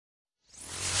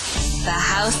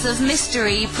House of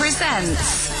Mystery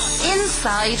presents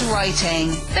Inside Writing,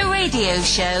 the radio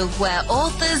show where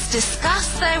authors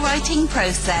discuss their writing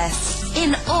process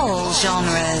in all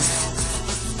genres.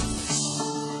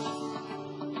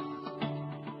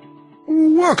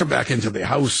 Welcome back into the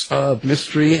House of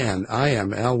Mystery, and I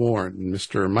am Al Warren.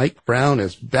 Mr. Mike Brown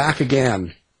is back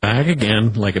again. Back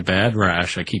again, like a bad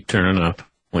rash. I keep turning up.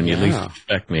 When you least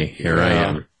expect me, here I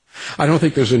am. I don't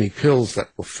think there's any pills that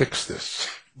will fix this.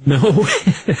 No.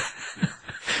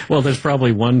 Well, there's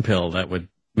probably one pill that would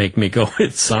make me go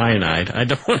with cyanide. I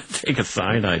don't want to take a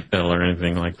cyanide pill or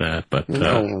anything like that. But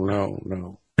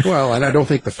No. Well, and I don't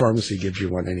think the pharmacy gives you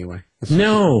one anyway.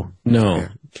 No. Yeah,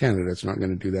 Canada's not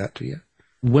going to do that to you.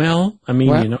 Well, I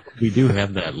mean, we do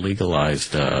have that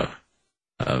legalized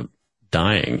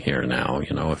dying here now.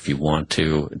 If you want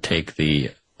to take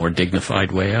the more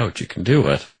dignified way out, you can do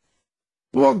it.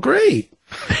 Well, great.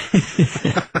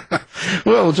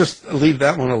 Well, just leave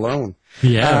that one alone.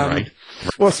 Yeah, right.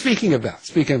 Well, speaking of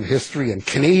history and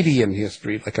Canadian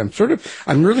history,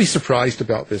 I'm really surprised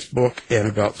about this book and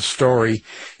about the story,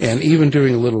 and even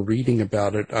doing a little reading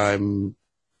about it, I'm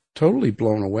totally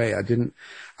blown away.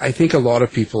 I think a lot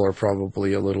of people are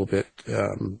probably a little bit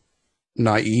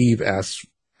naive as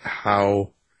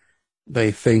how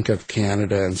they think of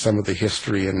Canada and some of the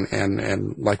history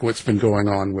and like what's been going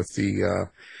on with the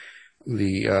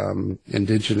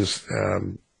Indigenous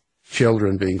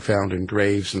children being found in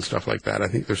graves and stuff like that. I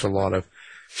think there's a lot of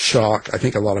shock. I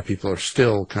think a lot of people are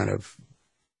still kind of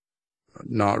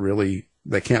not really,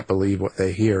 they can't believe what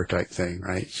they hear type thing,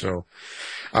 right? So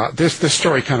this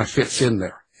story kind of fits in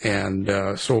there. And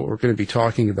so what we're going to be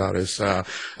talking about is a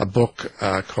book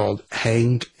called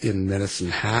Hanged in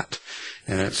Medicine Hat,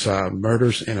 and it's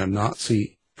Murders in a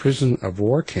Nazi Prison of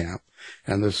War Camp,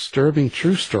 and the disturbing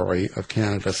true story of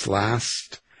Canada's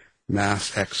last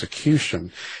mass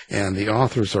execution. And the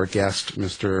author's our guest,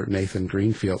 Mr. Nathan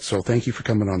Greenfield. So thank you for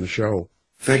coming on the show.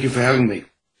 Thank you for having me.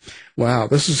 Wow,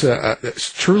 this is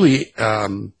it's truly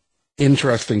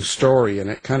interesting story, and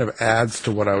it kind of adds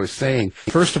to what I was saying.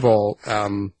 First of all,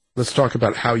 let's talk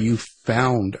about how you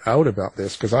found out about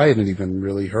this, because I hadn't even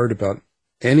really heard about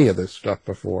any of this stuff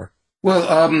before. Well,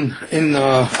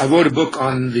 I wrote a book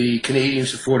on the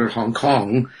Canadians who fought at Hong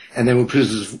Kong, and they were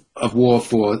prisoners of war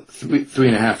for three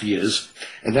and a half years.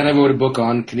 And then I wrote a book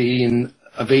on Canadian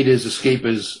evaders,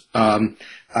 escapers,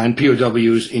 and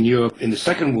POWs in Europe in the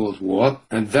Second World War.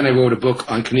 And then I wrote a book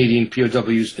on Canadian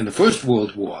POWs in the First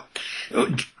World War.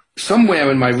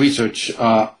 Somewhere in my research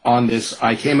on this,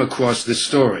 I came across this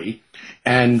story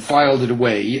and filed it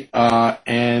away,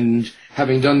 and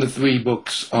having done the 3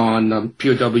 books on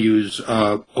POWs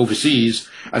overseas,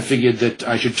 I figured that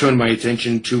I should turn my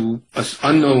attention to an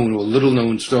unknown or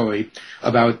little-known story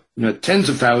about tens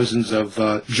of thousands of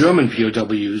German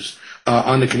POWs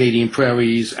on the Canadian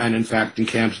prairies and, in fact, in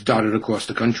camps dotted across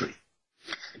the country.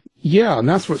 Yeah, and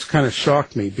that's what's kind of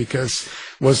shocked me, because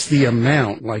was the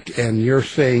amount, and you're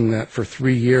saying that for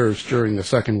 3 years during the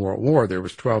Second World War, there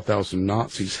was 12,000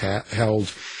 Nazis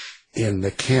held in the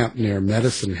camp near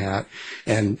Medicine Hat,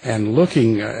 and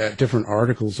looking at different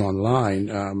articles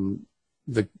online,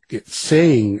 it's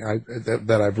saying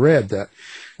that I've read that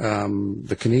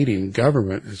the Canadian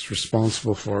government is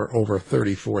responsible for over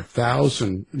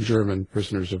 34,000 German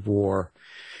prisoners of war,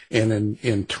 and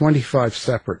in 25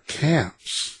 separate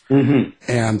camps. Mm-hmm.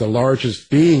 And the largest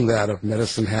being that of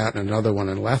Medicine Hat, and another one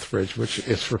in Lethbridge, which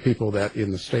is for people that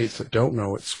in the States that don't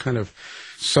know, it's kind of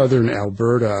southern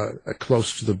Alberta,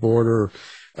 close to the border,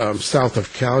 south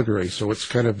of Calgary. So it's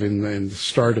kind of in the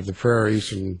start of the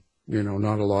prairies, and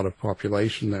not a lot of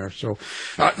population there. So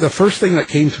the first thing that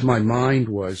came to my mind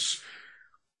was,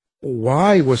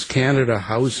 why was Canada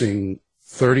housing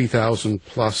 30,000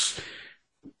 plus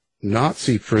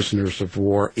Nazi prisoners of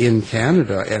war in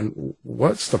Canada, and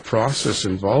what's the process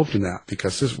involved in that?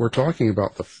 Because we're talking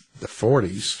about the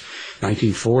 40s,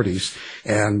 1940s,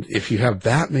 and if you have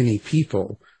that many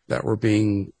people that were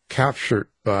being captured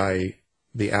by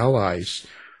the Allies,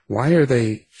 why are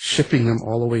they shipping them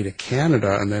all the way to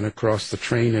Canada and then across the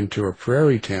train into a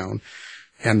prairie town,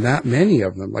 and that many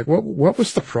of them? What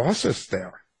was the process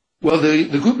there? Well,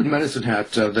 the group in Medicine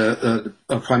Hat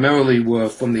primarily were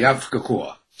from the Africa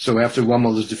Corps. So after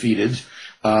Rommel was defeated,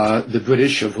 the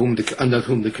British, under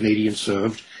whom the Canadians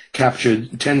served,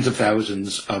 captured tens of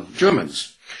thousands of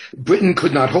Germans. Britain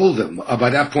could not hold them. By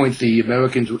that point, the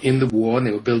Americans were in the war, and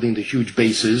they were building the huge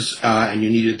bases, and you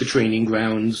needed the training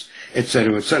grounds, et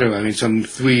cetera, et cetera. I mean, some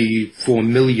 3-4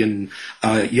 million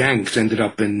Yanks ended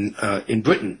up in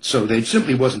Britain, so there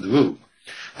simply wasn't the room.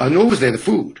 Nor was there the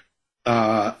food.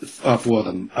 for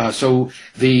them. So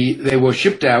they were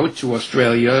shipped out to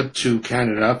Australia, to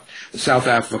Canada, South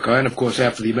Africa, and of course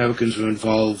after the Americans were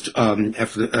involved,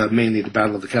 after mainly the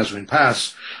Battle of the Kasserine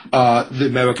Pass, the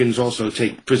Americans also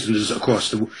take prisoners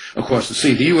across the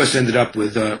sea. The U.S. ended up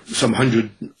with some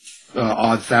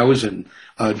odd thousand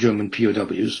German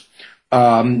POWs.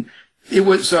 It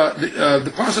was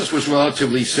the process was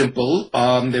relatively simple.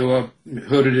 They were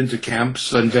herded into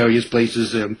camps in various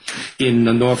places in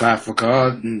North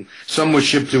Africa. And some were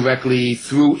shipped directly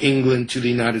through England to the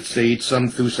United States. Some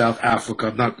through South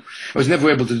Africa. I was never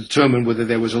able to determine whether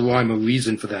there was a rhyme or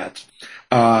reason for that.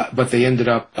 But they ended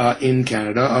up in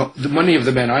Canada. Many of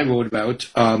the men I wrote about,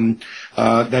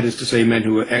 that is to say,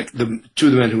 the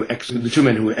two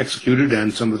men who were executed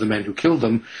and some of the men who killed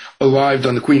them, arrived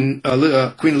on the Queen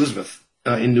Elizabeth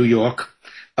in New York,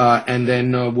 and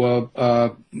then were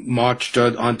marched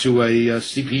onto a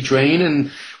CP train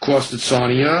and crossed at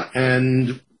Sarnia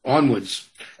and onwards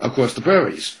across the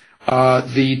prairies.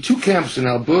 The two camps in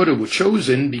Alberta were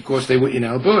chosen because they were in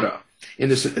Alberta.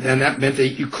 And that meant that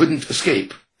you couldn't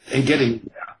escape and get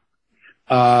anywhere.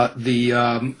 The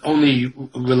only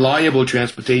reliable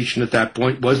transportation at that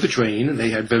point was the train, and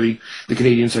the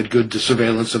Canadians had good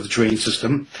surveillance of the train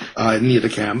system near the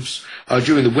camps.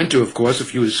 During the winter, of course,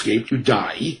 if you escaped, you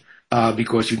die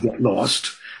because you get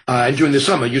lost. And during the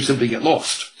summer, you simply get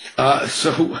lost.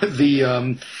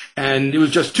 And it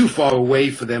was just too far away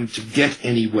for them to get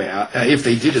anywhere. If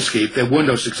they did escape, there were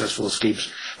no successful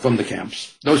escapes from the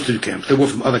camps. Those two camps. There were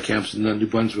from other camps in New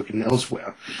Brunswick and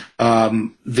elsewhere.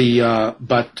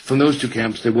 But from those two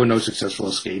camps, there were no successful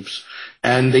escapes,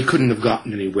 and they couldn't have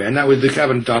gotten anywhere. And that was the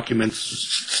cabinet documents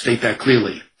state that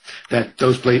clearly, that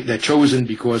they're chosen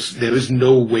because there is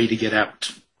no way to get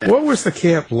out. What was the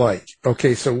camp like?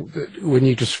 Okay, so when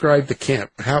you describe the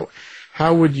camp,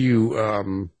 how would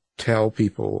you tell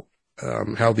people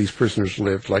how these prisoners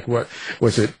lived? Like, what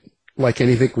was it like?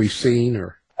 Anything we've seen,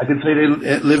 or? I can say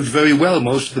they lived very well.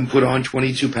 Most of them put on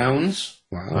 22 pounds.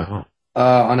 Wow.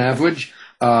 On average.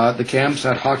 The camps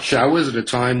had hot showers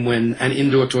and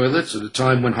indoor toilets at a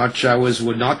time when hot showers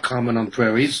were not common on the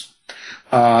prairies.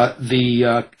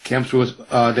 The camps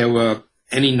there were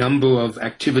any number of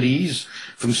activities,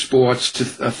 from sports to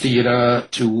theater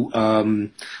to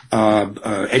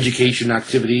education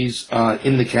activities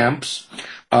in the camps.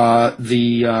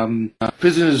 The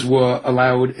prisoners were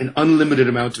allowed an unlimited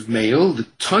amount of mail.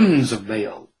 Tons of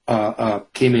mail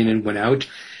came in and went out.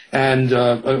 And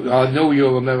I know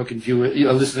your American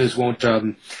your listeners won't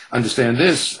understand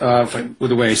this with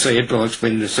the way I say it, but I'll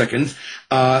explain in a second.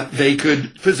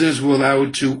 Prisoners were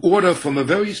allowed to order from a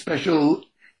very special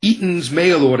Eaton's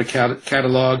mail order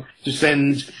catalog to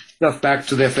send stuff back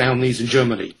to their families in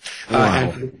Germany.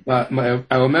 Wow. And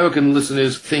our American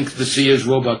listeners think the Sears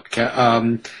Roebuck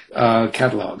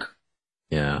catalog.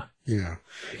 Yeah. Yeah.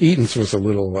 Eaton's was a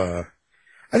little, I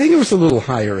think it was a little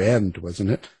higher end,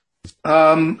 wasn't it?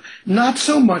 Not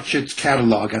so much its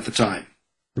catalog at the time.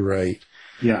 Right.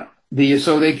 Yeah. We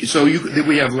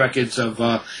have records of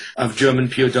German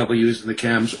POWs in the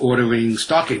camps ordering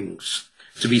stockings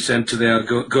to be sent to their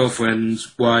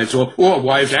girlfriends, wives, or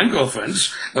wives and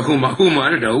girlfriends, whom I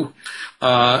don't know.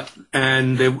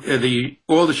 And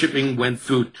all the shipping went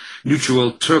through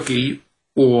neutral Turkey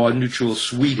or neutral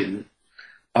Sweden.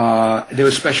 There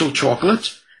was special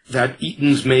chocolate that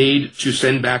Eaton's made for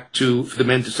the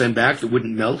men to send back that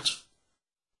wouldn't melt.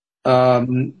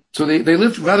 So they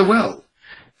lived rather well.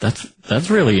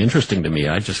 That's really interesting to me.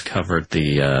 I just covered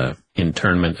the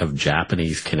internment of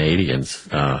Japanese Canadians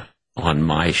on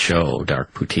my show,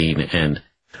 Dark Poutine, and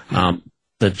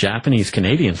the Japanese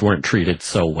Canadians weren't treated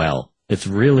so well. It's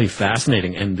really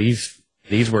fascinating, and these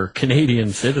were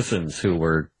Canadian citizens who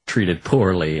were treated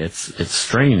poorly. It's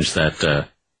strange that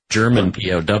German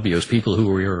POWs, people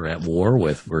who we were at war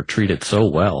with, were treated so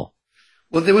well.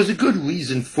 Well, there was a good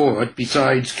reason for it,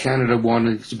 besides Canada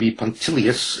wanted to be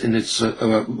punctilious in its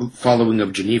following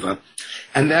of Geneva,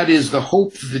 and that is the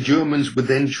hope that the Germans would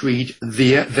then treat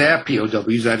their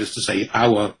POWs, that is to say,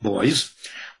 our boys,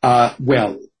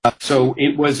 well. So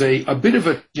it was a bit of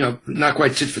a, not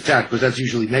quite tit for tat, because that's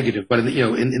usually negative, but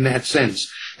in that sense,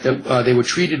 that they were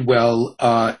treated well,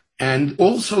 and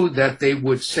also that they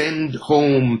would send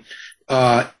home,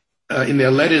 in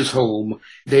their letters home,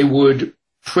 they would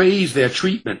praise their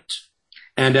treatment.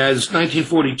 And as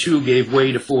 1942 gave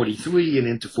way to 43 and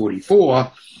into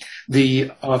 44,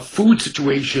 the food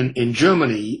situation in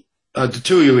Germany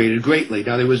deteriorated greatly.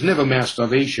 Now, there was never mass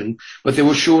starvation, but there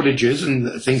were shortages,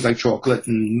 and things like chocolate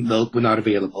and milk were not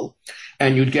available.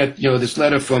 And you'd get, this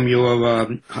letter from your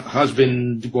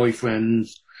husband, boyfriend,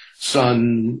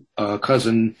 son,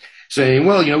 cousin, saying,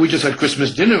 well, we just had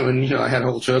Christmas dinner and, I had a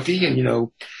whole turkey and,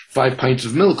 5 pints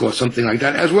of milk or something like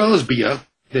that, as well as beer.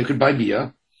 They could buy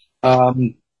beer.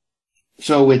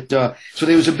 So there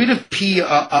was a bit of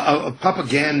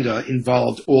propaganda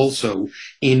involved also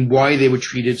in why they were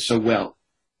treated so well.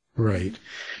 Right.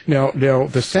 Now,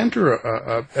 the center,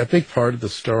 a big part of the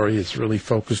story is really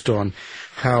focused on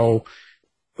how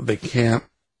the camp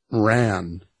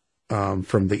ran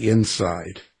from the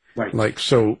inside. Right. Like,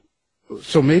 so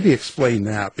maybe explain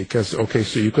that, because, okay,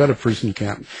 so you've got a prison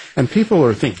camp, and people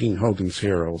are thinking Hogan's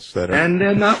Heroes and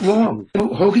they're not wrong.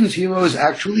 Hogan's Heroes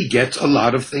actually gets a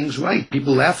lot of things right.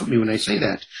 People laugh at me when I say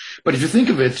that. But if you think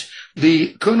of it,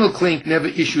 the Colonel Klink never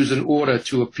issues an order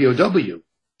to a POW.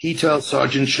 He tells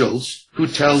Sergeant Schultz, who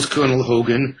tells Colonel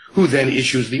Hogan, who then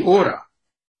issues the order.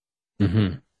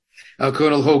 Mm-hmm.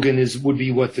 Colonel Hogan would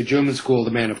be what the Germans call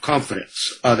the man of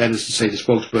confidence. That is to say, the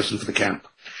spokesperson for the camp.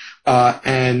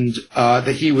 And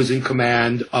that he was in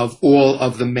command of all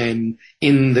of the men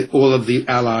all of the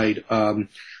Allied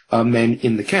men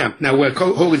in the camp. Now, where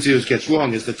Hogan's Heroes gets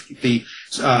wrong is that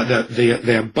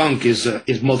their bunk is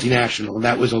multinational, and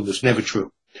that was almost never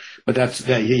true. But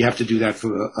you have to do that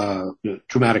for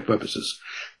dramatic purposes.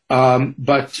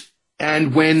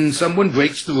 And when someone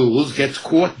breaks the rules, gets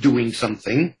caught doing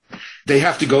something, they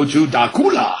have to go to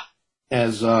Dakula,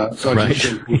 as Sergeant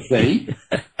Schultz would say,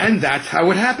 and that's how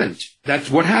it happened. That's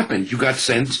what happened. You got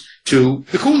sent to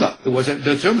the Kula.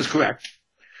 The term was correct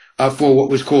for what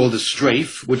was called a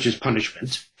strafe, which is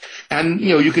punishment. And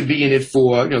you could be in it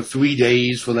for 3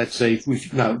 days for, let's say,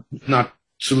 not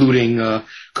saluting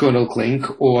Colonel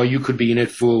Klink, or you could be in it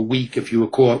for a week if you were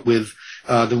caught with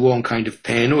the wrong kind of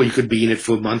pen, or you could be in it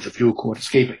for a month if you were caught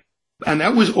escaping. And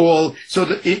that was all. So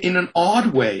in an odd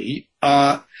way,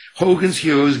 Hogan's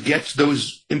Heroes gets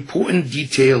those important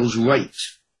details right.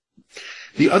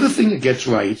 The other thing it gets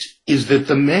right is that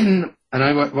the men, and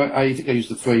I think I used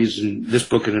the phrase in this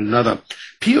book and another,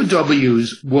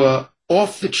 POWs were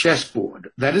off the chessboard.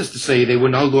 That is to say, they were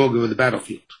no longer in the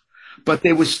battlefield, but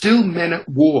they were still men at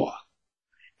war.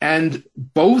 And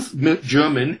both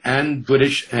German and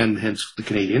British, and hence the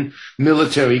Canadian,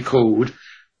 military code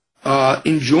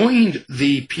enjoined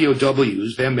the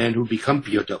POWs, their men who become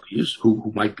POWs,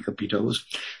 who might become POWs,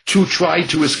 to try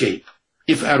to escape,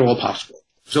 if at all possible.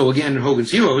 So again, in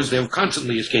Hogan's Heroes, they're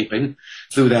constantly escaping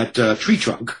through that tree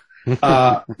trunk.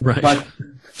 Right. But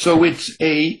so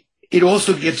it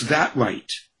also gets that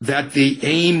right, that the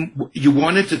aim, you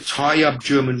wanted to tie up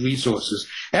German resources.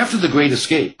 After the Great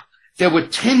Escape, there were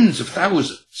tens of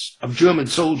thousands of German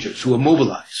soldiers who were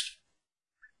mobilized,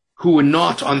 who were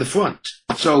not on the front.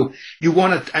 So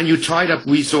you tied up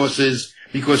resources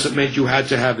because it meant you had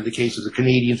to have, in the case of the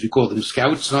Canadians, we called them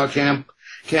scouts in our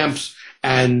camps,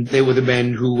 and they were the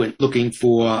men who went looking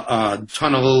for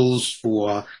tunnels,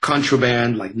 for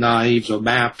contraband like knives or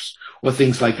maps or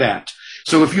things like that.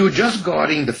 So if you were just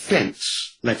guarding the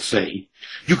fence, let's say,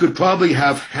 you could probably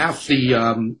have half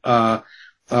the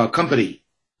company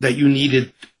that you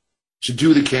needed to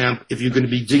do the camp if you're going to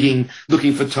be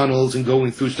looking for tunnels and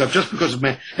going through stuff, just because of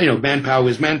manpower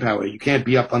is manpower. You can't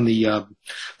be up on the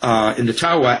in the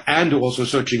tower and also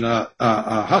searching a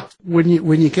hut. When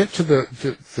you get to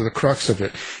the crux of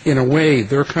it, in a way,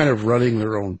 they're kind of running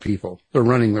their own people. They're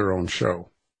running their own show.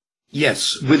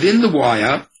 Yes, within the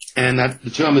wire, and that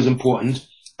the term is important.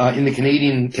 In the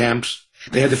Canadian camps,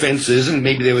 they had the fences, and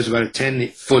maybe there was about a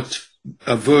 10-foot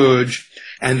verge,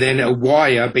 and then a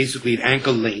wire, basically at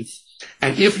ankle length.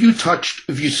 And if you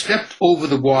stepped over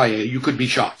the wire, you could be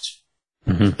shot.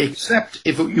 Mm-hmm. Except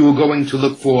if you were going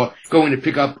to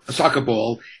pick up a soccer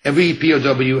ball. Every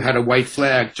POW had a white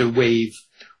flag to wave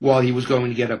while he was going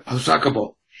to get a soccer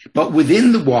ball. But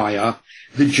within the wire,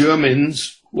 the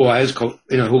Germans, or as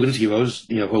Hogan's Heroes,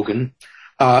 Hogan,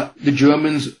 the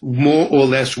Germans more or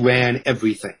less ran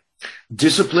everything.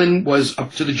 Discipline was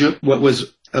up to what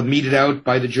was meted out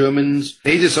by the Germans.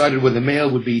 They decided where the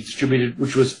mail would be distributed,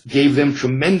 which gave them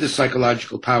tremendous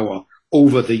psychological power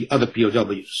over the other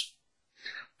POWs,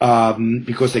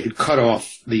 because they could cut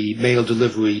off the mail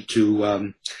delivery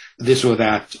to this or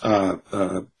that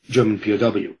German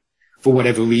POW for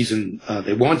whatever reason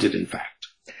they wanted. In fact,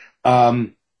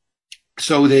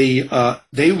 so they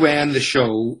ran the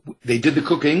show. They did the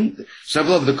cooking.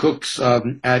 Several of the cooks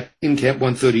in Camp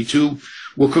 132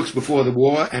 were cooks before the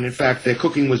war, and in fact, their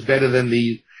cooking was better than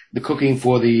the cooking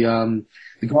for the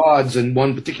guards. And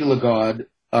one particular guard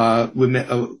wrote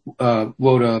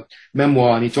a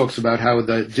memoir, and he talks about how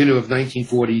the dinner of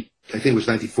 1940, I think it was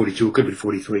 1942, it could have been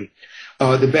 43,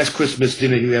 the best Christmas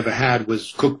dinner he ever had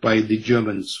was cooked by the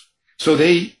Germans. So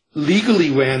they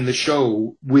legally ran the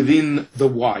show within the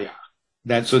wire.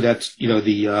 That's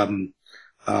and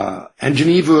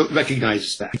Geneva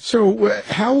recognizes that. So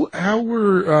how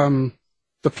were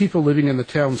the people living in the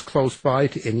towns close by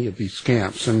to any of these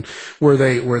camps, and were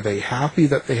they happy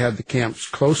that they had the camps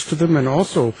close to them? And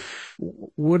also,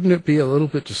 wouldn't it be a little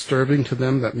bit disturbing to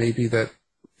them that maybe that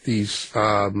these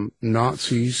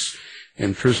Nazis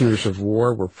and prisoners of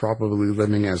war were probably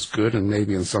living as good and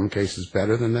maybe in some cases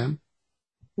better than them?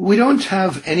 We don't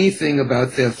have anything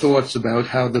about their thoughts about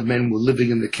how the men were living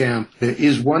in the camp. There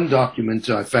is one document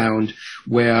I found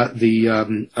where the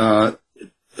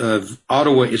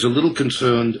Ottawa is a little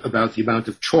concerned about the amount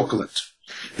of chocolate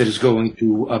that is going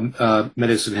to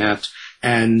Medicine Hat,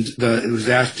 and it was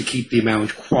asked to keep the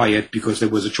amount quiet because there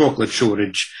was a chocolate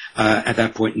shortage at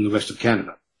that point in the rest of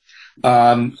Canada.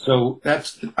 So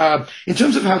that's in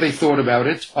terms of how they thought about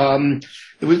it.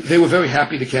 They were very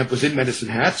happy the camp was in Medicine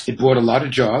Hat. It brought a lot of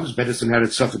jobs. Medicine Hat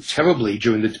had suffered terribly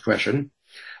during the Depression,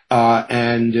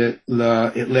 and it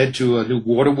led to a new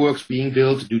waterworks being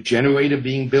built, a new generator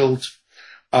being built,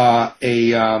 so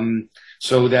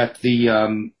that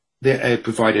it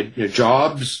provided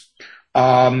jobs.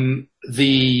 There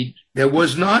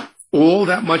was not all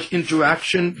that much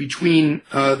interaction between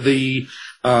the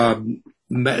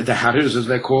Hatters, as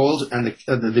they're called, and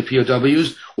the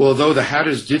POWs, although the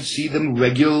Hatters did see them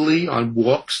regularly on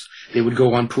walks. They would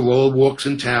go on parole walks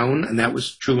in town, and that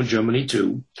was true in Germany,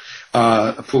 too.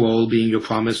 Parole being your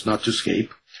promise not to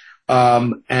escape.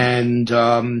 The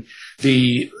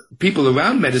people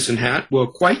around Medicine Hat were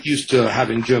quite used to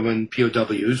having German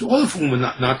POWs, all of whom were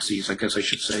not Nazis, I guess I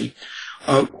should say,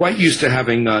 quite used to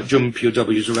having German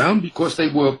POWs around because they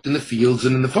worked in the fields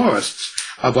and in the forests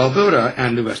of Alberta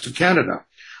and the rest of Canada.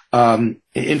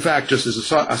 In fact, just as a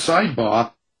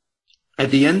sidebar,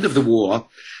 at the end of the war,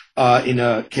 in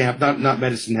a camp, not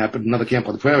Medicine Hat, but another camp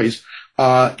on the prairies,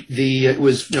 it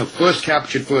was first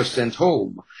captured, first sent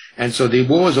home. And so the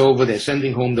war's over. They're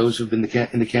sending home those who've been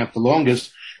in the camp the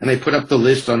longest, and they put up the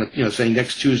list on it, saying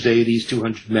next Tuesday these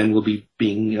 200 men will be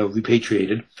being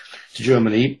repatriated to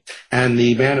Germany. And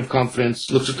the man of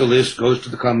confidence looks at the list, goes to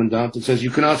the commandant, and says,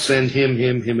 "You cannot send him,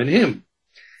 and him."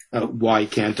 Why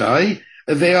can't I?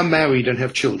 They are married and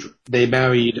have children. They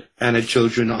married and had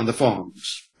children on the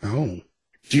farms. Oh.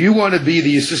 Do you want to be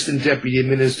the assistant deputy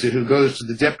minister who goes to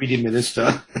the deputy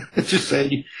minister to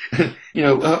say,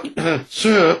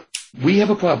 sir, we have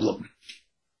a problem?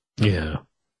 Yeah.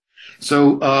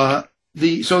 So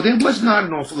there was not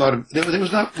an awful lot of, there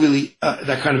was not really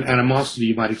that kind of animosity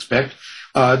you might expect.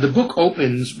 The book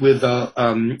opens with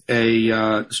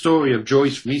a story of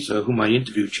Joyce Reeser, whom I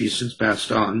interviewed. She's since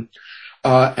passed on.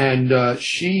 And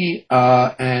she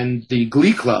and the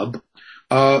Glee Club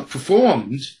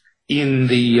performed in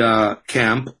the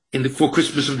camp for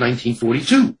Christmas of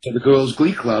 1942. So the Girls'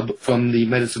 Glee Club from the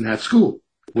Medicine Hat School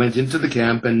went into the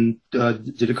camp and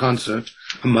did a concert.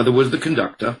 Her mother was the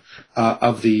conductor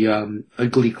of the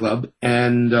Glee Club,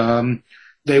 and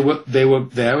they were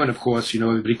there. And of course,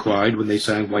 everybody cried when they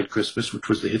sang "White Christmas," which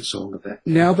was the hit song of that.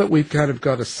 Now that we've kind of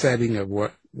got a setting of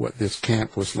what this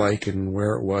camp was like and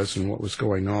where it was and what was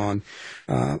going on,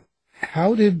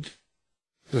 how did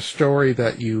the story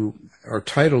that you are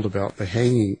titled about, the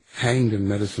hanged in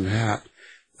Medicine Hat,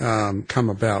 come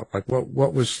about? Like,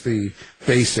 what was the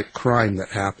basic crime that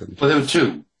happened? Well, there were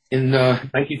two. In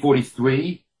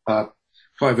 1943,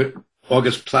 Private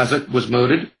August Plazac was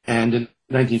murdered, and in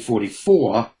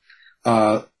 1944,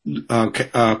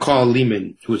 Carl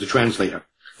Lehman, who was a translator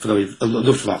for the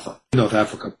Luftwaffe, North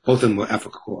Africa, both of them were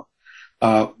Afrika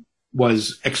Korps,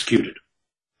 was executed.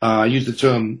 I use the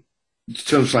term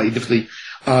slightly differently.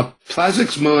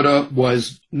 Plazak's murder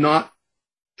was not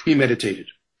premeditated.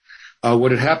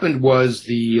 What had happened was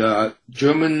the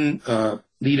German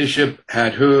leadership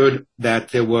had heard that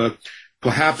there were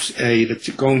perhaps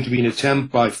going to be an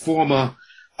attempt by former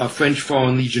French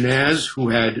foreign legionnaires who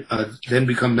had then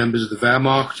become members of the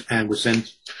Wehrmacht and were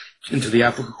sent into the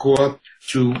Afrika Korps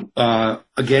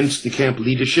against the camp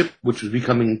leadership, which was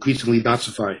becoming increasingly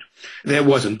Nazified. There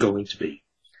wasn't going to be.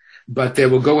 But they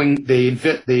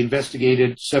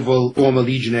investigated several former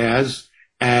legionnaires,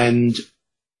 and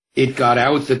it got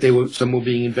out that some were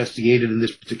being investigated in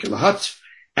this particular hut,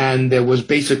 and there was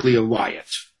basically a riot.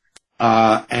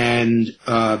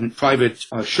 Private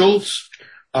Schultz,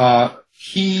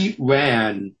 he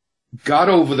ran, got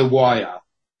over the wire,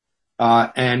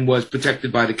 and was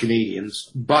protected by the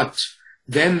Canadians. But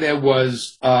then there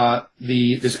was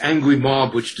this angry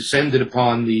mob which descended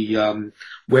upon the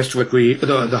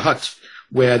the hut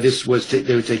where they were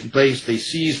taking place. They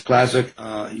seized Plazac.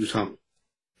 He was hung.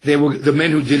 The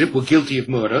men who did it were guilty of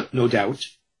murder, no doubt.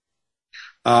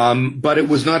 But it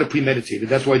was not a premeditated.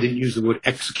 That's why I didn't use the word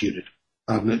executed.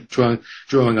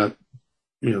 drawing a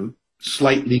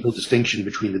slight legal distinction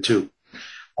between the two.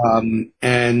 In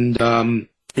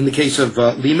the case of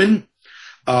Lehman,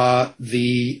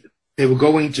 they were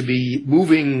going to be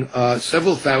moving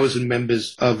several thousand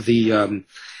members of the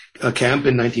camp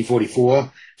in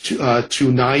 1944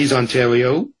 to Nice,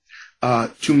 Ontario,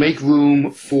 to make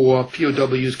room for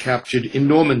POWs captured in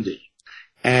Normandy.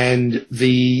 And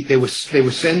they were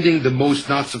sending the most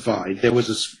Nazified. There was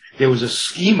a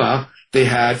schema they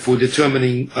had for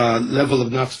determining level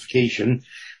of Nazification,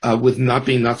 with not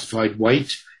being Nazified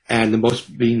white and the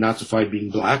most being Nazified being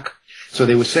black. So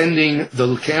they were sending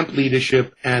the camp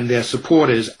leadership and their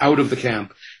supporters out of the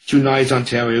camp to Nice,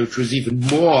 Ontario, which was even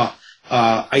more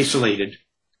isolated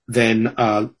than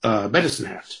Medicine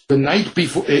Hat. The night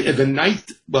before, they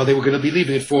were going to be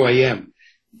leaving at 4 a.m.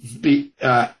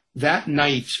 That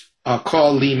night,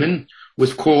 Carl Lehman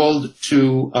was called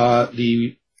to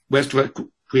the West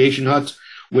Recreation Hut,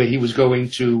 where he was going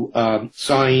to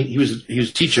sign. He was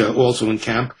a teacher also in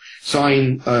camp.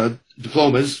 Sign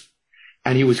diplomas,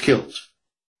 and he was killed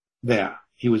there.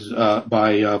 He was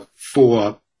by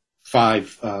 4,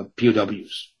 5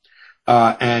 POWs,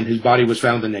 and his body was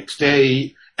found the next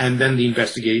day. And then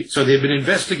so they've been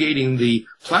investigating the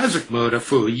Plazik murder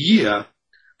for a year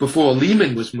before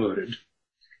Lehman was murdered,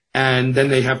 and then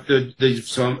they have the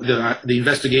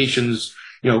investigations,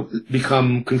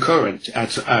 become concurrent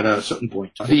at a certain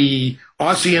point. The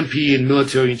RCMP and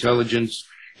military intelligence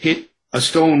hit a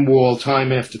stone wall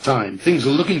time after time. Things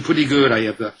are looking pretty good.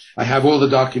 I have all the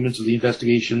documents of the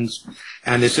investigations,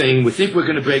 and they're saying, we think we're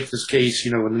going to break this case,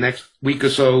 in the next week or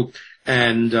so,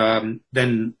 and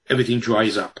then everything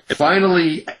dries up.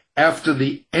 Finally, after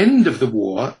the end of the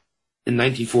war in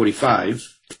 1945,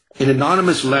 an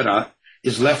anonymous letter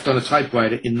is left on a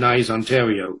typewriter in Nice,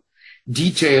 Ontario,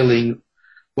 detailing,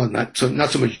 well, not so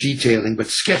much detailing, but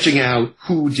sketching out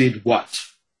who did what.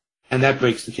 And that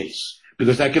breaks the case,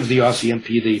 because that gives the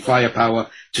RCMP the firepower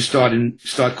to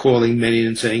start calling men in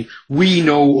and saying, we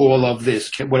know all of this.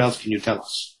 What else can you tell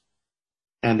us?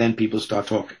 And then people start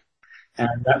talking.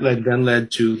 And that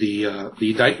led to the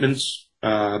indictments,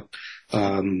 and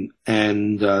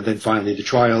then finally the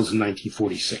trials in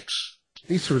 1946.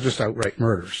 These were just outright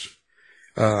murders.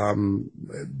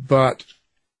 But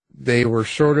they were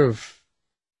sort of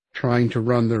trying to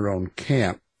run their own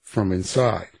camp from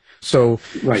inside. So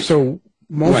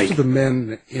most of the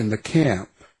men in the camp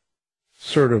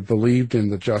sort of believed in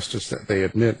the justice that they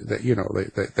admit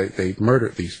that they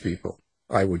murdered these people,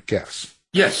 I would guess.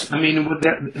 Yes, I mean,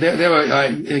 there were,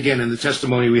 again, in the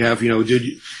testimony we have,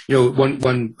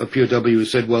 one POW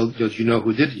said, well, do you know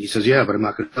who did it? He says, yeah, but I'm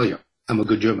not going to tell you. I'm a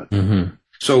good German. Mm-hmm.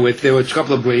 So there were a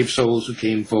couple of brave souls who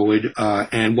came forward,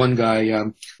 and one guy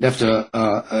left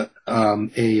a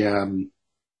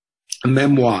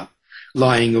memoir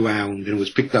lying around, and was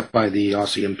picked up by the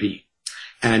RCMP,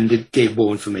 and it gave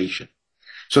more information.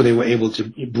 So they were able to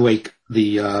break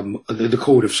the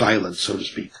code of silence, so to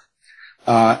speak.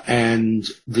 And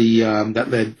that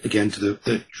led again to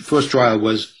the first trial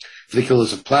was for the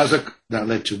killers of Plazik. That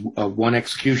led to one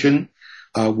execution,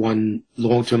 one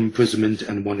long-term imprisonment,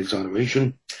 and one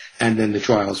exoneration, and then the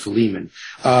trials for Lehman.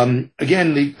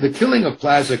 Again, the killing of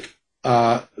Plazik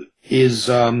is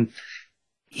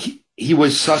he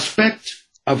was suspect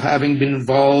of having been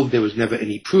involved. There was never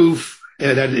any proof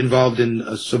that involved in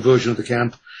a subversion of the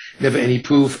camp. Never any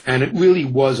proof, and it really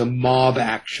was a mob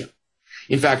action.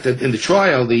 In fact, in the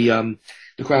trial, the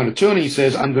Crown Attorney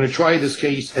says, I'm going to try this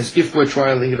case as if we're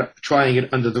trying it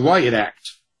under the Riot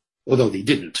Act, although they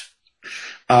didn't,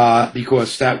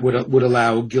 because that would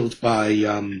allow guilt by,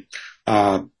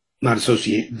 not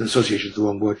association is the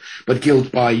wrong word, but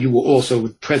guilt by you were also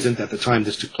present at the time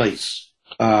this took place.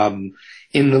 In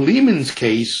the Lehman's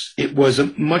case, it was a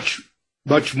much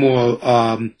more,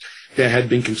 there had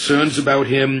been concerns about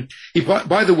him.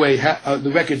 By the way,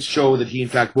 the records show that he in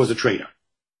fact was a traitor.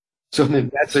 So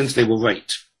in that sense, they were right.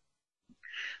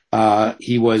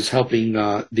 He was helping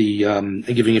and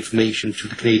giving information to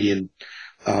the Canadian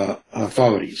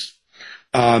authorities.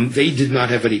 They did not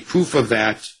have any proof of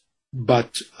that,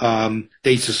 but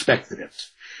they suspected it.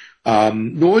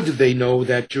 Nor did they know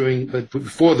that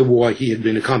before the war he had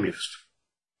been a communist,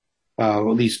 or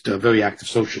at least a very active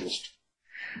socialist.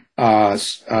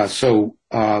 So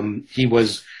he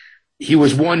was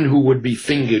one who would be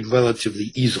fingered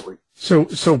relatively easily.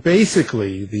 So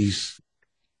basically, these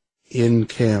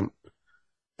in-camp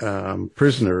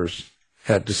prisoners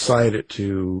had decided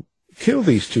to kill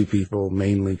these two people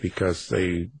mainly because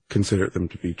they considered them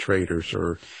to be traitors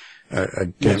or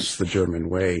against the German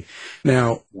way.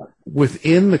 Now,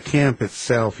 within the camp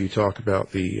itself, you talk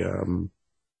about the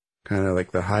kind of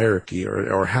like the hierarchy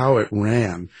or how it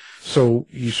ran. So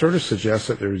you sort of suggest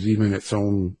that there's even its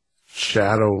own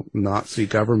shadow Nazi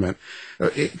government.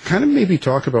 It kind of maybe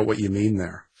talk about what you mean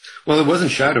there. Well, it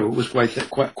wasn't shadow; it was quite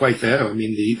there. I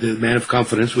mean, the man of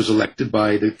confidence was elected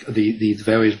by the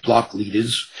various bloc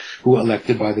leaders, who were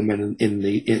elected by the men in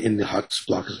the huts.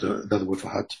 Bloc is the other word for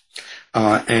hut,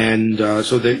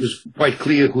 so that it was quite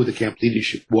clear who the camp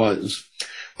leadership was.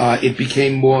 It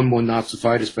became more and more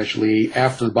Nazified, especially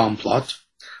after the bomb plot,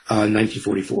 in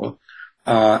 1944,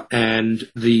 and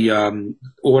the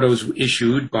orders were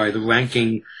issued by the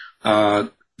ranking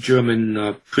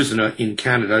German prisoner in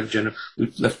Canada,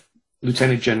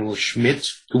 Lieutenant General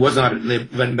Schmidt, who was not at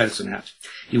Medicine Hat.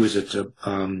 He was at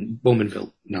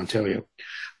Bowmanville in Ontario.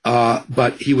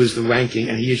 But he was the ranking,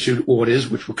 and he issued orders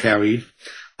which were carried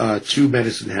to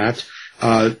Medicine Hat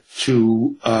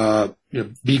to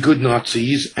be good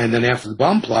Nazis. And then after the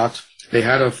bomb plot, they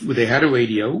had a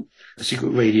radio, a secret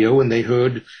radio, and they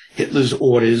heard Hitler's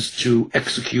orders to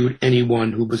execute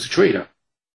anyone who was a traitor.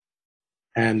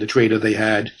 And the traitor they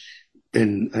had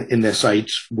in their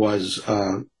sights was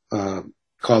Karl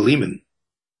Lehmann,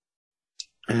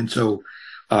 and so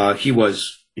he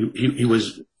was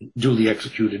duly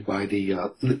executed by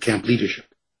the camp leadership.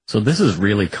 So this is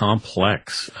really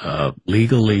complex,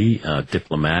 legally,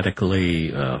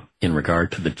 diplomatically, in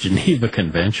regard to the Geneva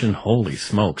Convention. Holy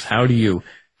smokes! How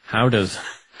does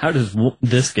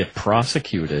this get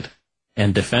prosecuted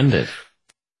and defended?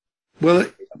 Well,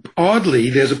 oddly,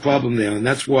 there's a problem there, and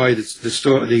that's why the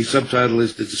subtitle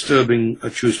is "The Disturbing a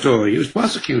True Story." It was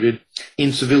prosecuted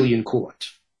in civilian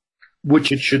court,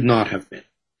 which it should not have been.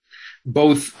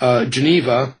 Both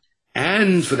Geneva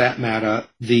and, for that matter,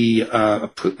 the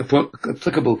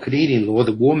applicable Canadian law,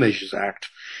 the War Measures Act,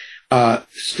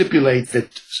 stipulate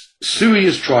that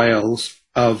serious trials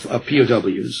of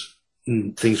POWs,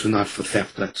 things were not for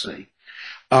theft, let's say,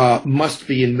 must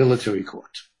be in military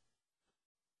court.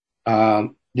 I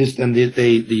was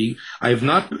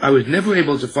never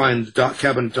able to find the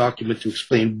cabinet document to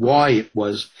explain why it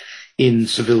was in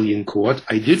civilian court.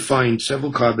 I did find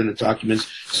several cabinet documents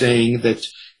saying that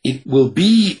it will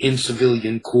be in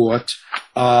civilian court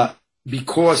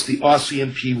because the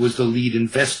RCMP was the lead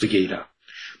investigator.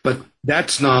 But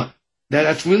that's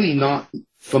really not,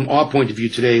 from our point of view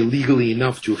today, legally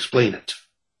enough to explain it.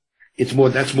 That's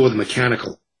more the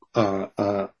mechanical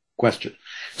question.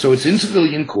 So it's in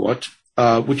civilian court,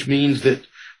 which means that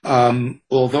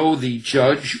although the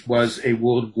judge was a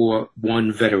World War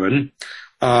I veteran,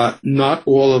 not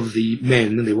all of the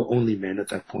men, and they were only men at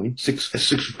that point, a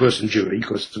six-person jury,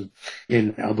 because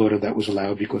in Alberta that was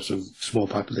allowed because of small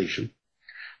population.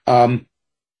 Not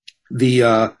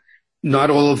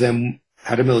all of them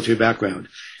had a military background.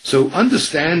 So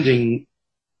understanding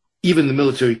even the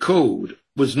military code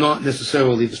was not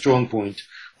necessarily the strong point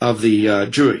of the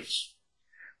juries.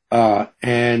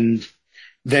 And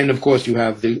then, of course, you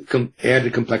have the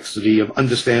added complexity of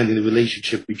understanding the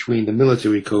relationship between the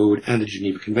military code and the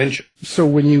Geneva Convention. So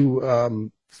when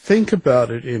you think about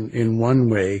it in one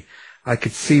way, I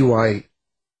could see why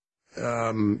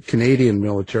Canadian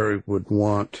military would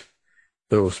want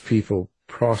those people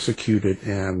prosecuted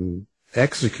and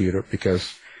executed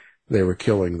because they were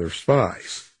killing their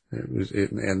spies.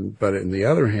 But on the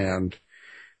other hand,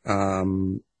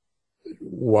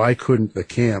 why couldn't the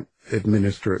camp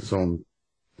administer its own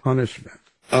punishment?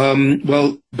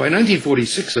 Well, by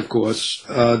 1946, of course,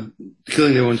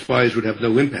 killing their own spies would have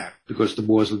no impact because the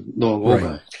war's long over.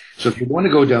 Right. So if you want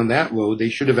to go down that road, they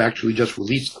should have actually just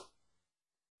released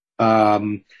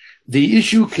them. The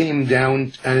issue came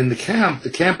down, and in the camp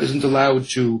isn't allowed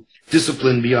to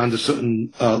discipline beyond a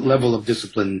certain level of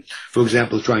discipline. For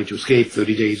example, trying to escape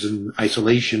 30 days in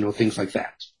isolation or things like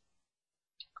that.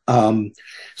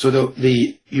 So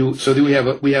we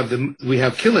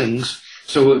have killings.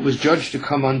 So it was judged to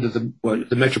come under the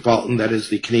Metropolitan, that is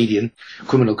the Canadian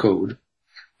Criminal Code,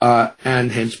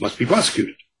 and hence must be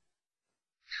prosecuted.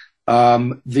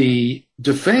 The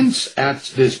defense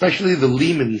especially the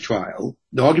Lehman trial,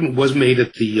 the argument was made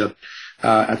at the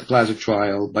Plaza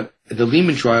trial, but the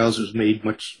Lehman trials was made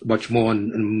much more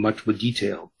in much more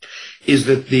detail, is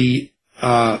that the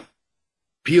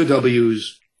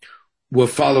POWs were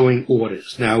following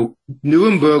orders. Now,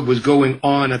 Nuremberg was going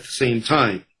on at the same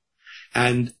time,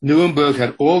 and Nuremberg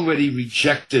had already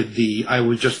rejected the "I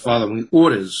was just following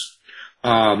orders"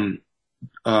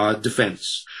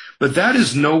 defense. But that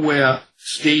is nowhere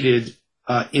stated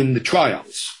in the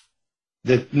trials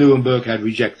that Nuremberg had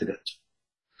rejected it.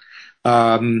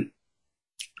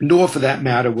 Nor, for that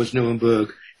matter, was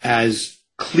Nuremberg as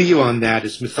clear on that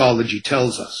as mythology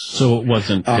tells us. So it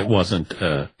wasn't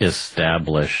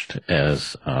established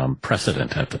as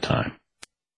precedent at the time.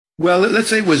 Well, let's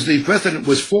say the precedent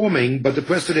was forming, but the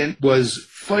precedent was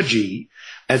fudgy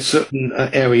at certain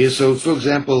areas. So, for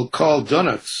example, Karl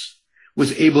Donitz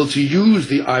was able to use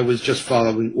the "I was just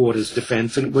following orders"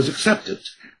 defense, and it was accepted.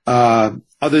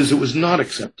 Others, it was not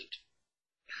accepted.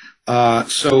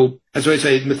 So, as I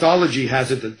say, mythology has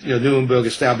it that Nuremberg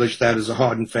established that as a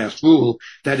hard and fast rule.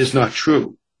 That is not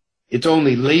true. It's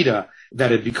only later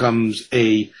that it becomes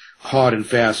a hard and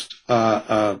fast,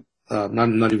 not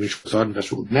even sure it's hard and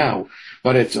fast rule now,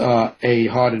 but it's a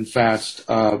hard and fast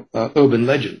urban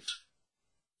legend,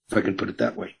 if I can put it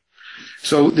that way.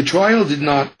 So the trial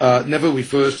never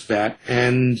refers to that,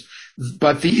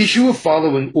 but the issue of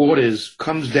following orders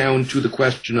comes down to the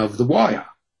question of the wire.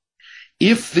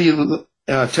 If the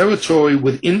territory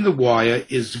within the wire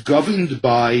is governed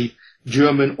by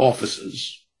German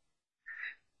officers,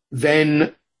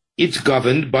 then it's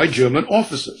governed by German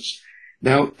officers.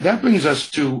 Now, that brings us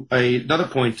to another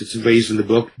point that's raised in the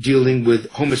book, dealing with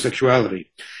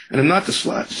homosexuality. And I'm not the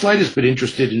slightest bit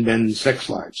interested in men's sex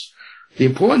lives. The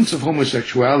importance of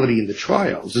homosexuality in the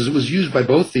trials is it was used by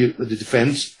both the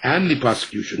defense and the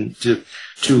prosecution to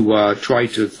try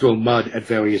to throw mud at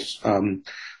various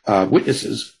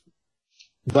witnesses,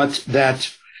 but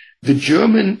that the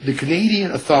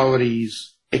Canadian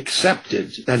authorities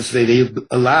accepted, that is, they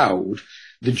allowed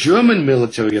the German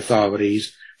military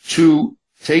authorities to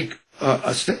take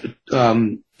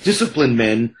discipline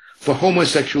men for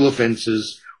homosexual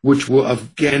offenses which were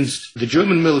against the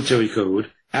German military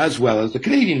code as well as the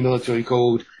Canadian military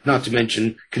code, not to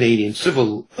mention Canadian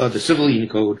the civilian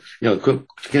code,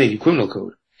 Canadian criminal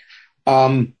code.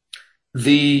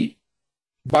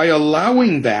 By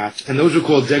allowing that, and those were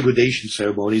called degradation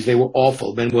ceremonies, they were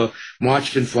awful. Men were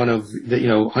marched in front of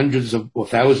hundreds or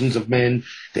thousands of men.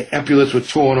 Their epaulets were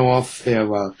torn off.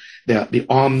 The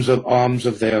arms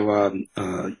of their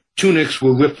tunics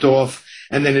were ripped off,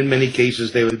 and then in many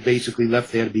cases they were basically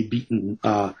left there to be beaten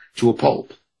to a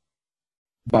pulp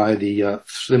by the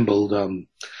symboled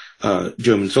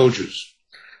German soldiers.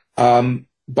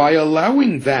 By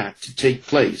allowing that to take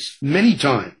place many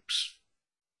times,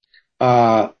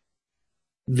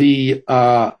 the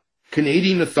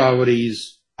Canadian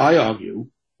authorities, I argue,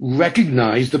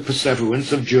 recognized the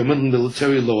perseverance of German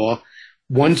military law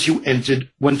once you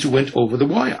went over the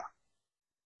wire.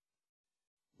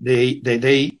 They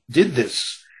did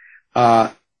this.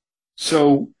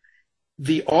 So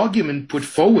the argument put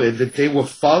forward that they were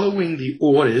following the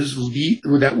orders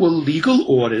that were legal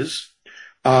orders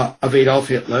of Adolf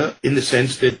Hitler, in the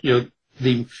sense that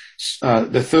the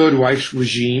Third Reich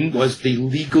regime was the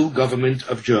legal government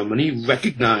of Germany,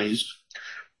 recognized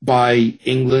by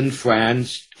England,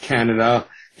 France, Canada,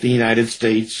 the United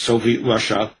States, Soviet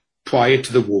Russia prior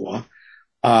to the war.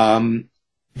 And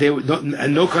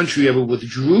no country ever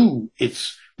withdrew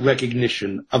its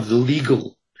recognition of the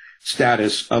legal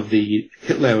status of the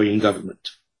Hitlerian government.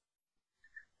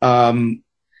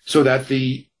 So that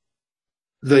the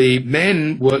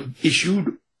men were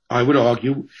issued, I would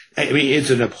argue, it's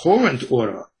an abhorrent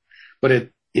order, but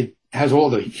it has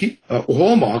all the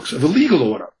hallmarks of a legal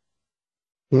order.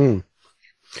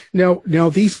 Now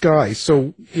these guys,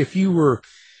 so if you were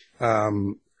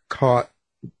caught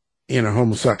in a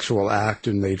homosexual act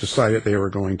and they decided they were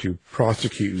going to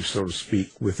prosecute you, so to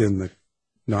speak, within the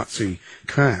Nazi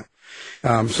camp,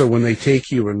 so when they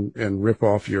take you and rip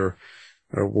off your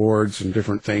awards and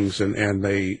different things and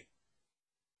they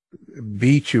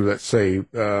beat you, let's say,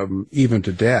 even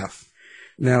to death.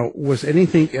 Now, was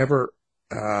anything ever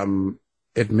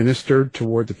administered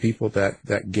toward the people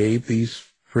that gave these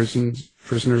prisoners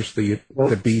the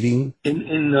beating?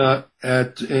 In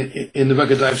the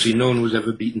records I've seen, no one was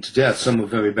ever beaten to death. Some were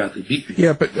very badly beaten.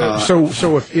 Yeah, but so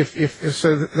if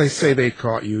so they say they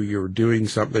caught you were doing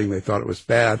something, they thought it was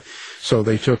bad, so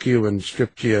they took you and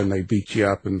stripped you and they beat you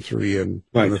up and threw you in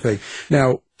the thing.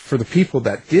 Now, for the people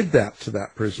that did that to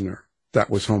that prisoner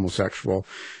that was homosexual,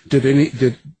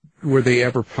 were they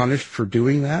ever punished for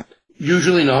doing that?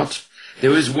 Usually not.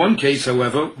 There is one case,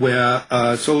 however, where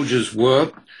soldiers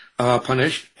were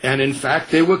punished, and in fact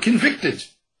they were convicted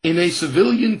in a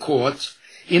civilian court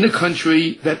in a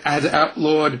country that had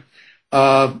outlawed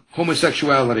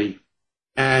homosexuality,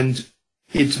 and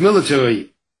its military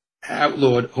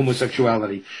outlawed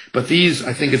homosexuality. But these,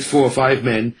 I think it's 4 or 5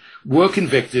 men, were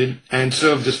convicted and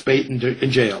served a spate in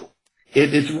jail.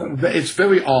 It's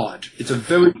very odd. It's a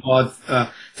very odd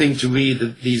thing to read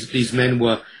that these men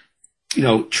were,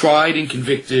 tried and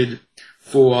convicted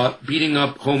for beating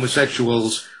up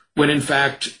homosexuals when in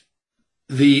fact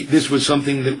this was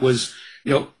something that was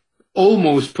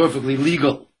almost perfectly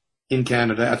legal in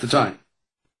Canada at the time.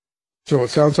 So it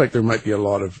sounds like there might be a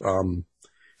lot of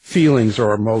feelings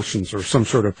or emotions or some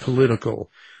sort of political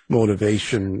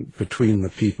motivation between the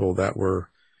people that were,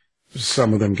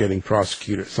 some of them getting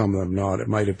prosecuted, some of them not. It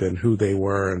might have been who they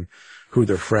were and who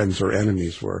their friends or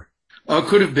enemies were.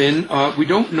 Could have been. We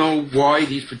don't know why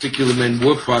these particular men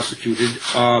were prosecuted.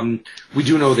 We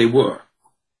do know they were.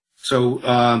 So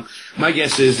my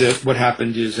guess is that what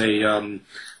happened is a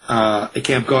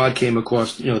camp guard came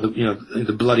across,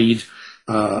 the bloodied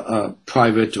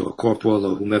private or corporal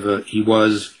or whomever he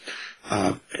was.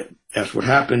 Asked what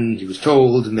happened. He was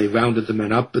told, and they rounded the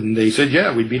men up, and they said,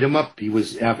 "Yeah, we beat him up." He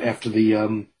was after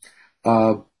the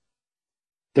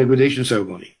degradation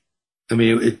ceremony. I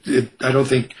mean,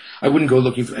 I wouldn't go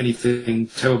looking for anything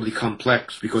terribly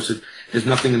complex because there's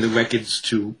nothing in the records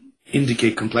to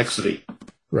indicate complexity.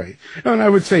 Right. And I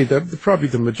would say that probably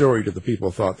the majority of the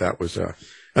people thought that was an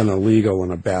illegal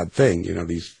and a bad thing.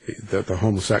 The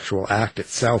homosexual act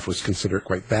itself was considered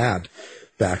quite bad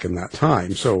back in that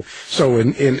time. So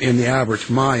in the average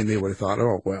mind, they would have thought,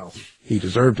 oh, well, he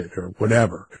deserved it or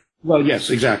whatever. Well, yes,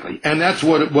 exactly. And that's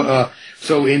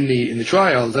so in the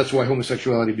trials, that's why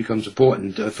homosexuality becomes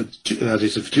important, as I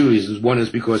said, for two reasons. One is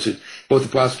because both the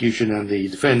prosecution and the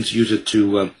defense use it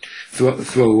to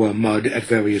throw mud at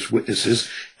various witnesses.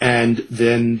 And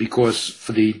then because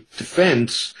for the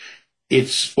defense,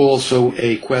 it's also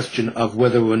a question of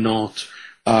whether or not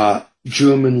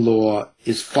German law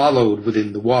is followed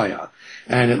within the wire.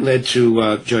 And it led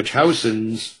to Judge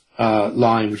Howson's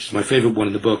line, which is my favorite one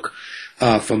in the book,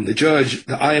 from the judge: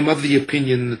 "I am of the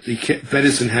opinion that the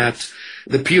Medicine Hat,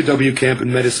 the POW camp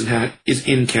in Medicine Hat, is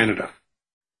in Canada,"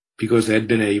 because there had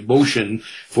been a motion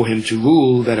for him to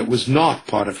rule that it was not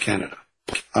part of Canada,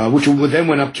 which then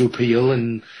went up to appeal,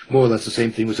 and more or less the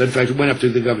same thing was said. In fact, it went up to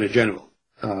the Governor General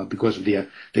because of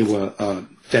they were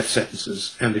death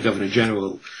sentences, and the Governor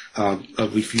General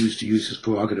refused to use his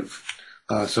prerogative.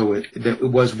 So it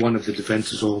was one of the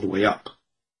defenses all the way up.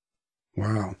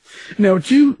 Wow. Now,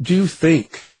 do you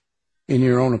think, in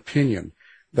your own opinion,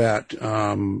 that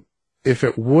if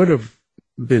it would have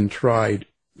been tried,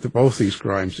 both these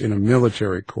crimes, in a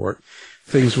military court,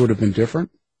 things would have been different?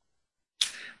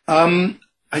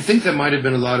 I think there might have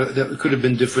been there could have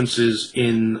been differences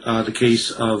in the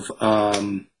case of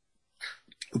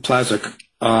Plazek,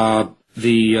 and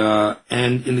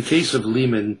in the case of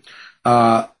Lehman,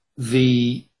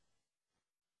 the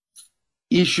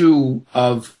issue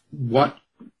of what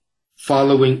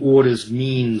following orders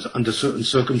means under certain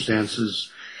circumstances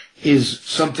is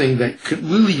something that could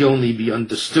really only be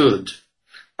understood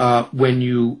when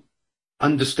you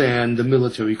understand the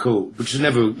military code, which is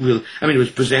never really, it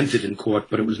was presented in court,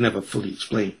 but it was never fully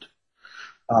explained.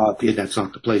 That's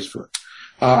not the place for it.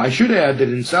 I should add that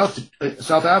in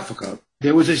South Africa,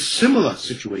 there was a similar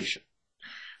situation,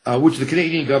 which the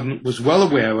Canadian government was well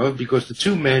aware of, because the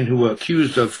two men who were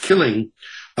accused of killing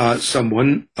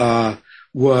someone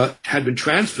had been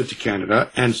transferred to Canada,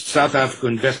 and South Africa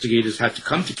investigators had to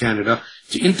come to Canada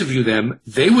to interview them.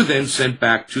 They were then sent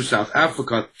back to South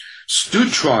Africa,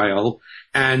 stood trial,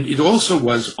 and it also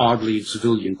was oddly in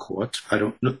civilian court. I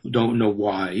don't know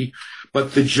why,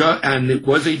 but and it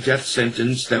was a death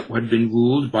sentence that had been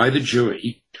ruled by the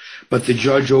jury, but the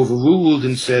judge overruled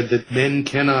and said that men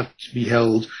cannot be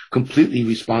held completely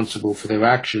responsible for their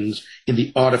actions in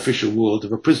the artificial world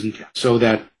of a prison camp. So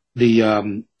that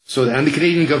and the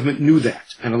Canadian government knew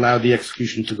that and allowed the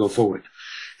execution to go forward.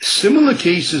 Similar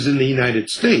cases in the United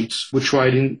States were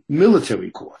tried in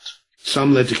military court.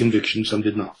 Some led to conviction, some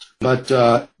did not. But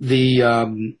I've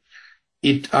been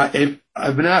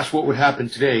asked what would happen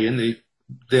today, and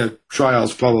the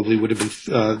trials probably would have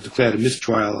been declared a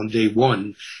mistrial on day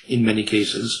one in many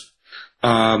cases.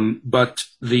 But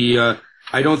I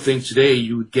don't think today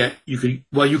you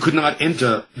could not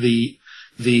enter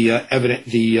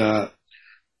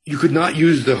you could not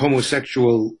use the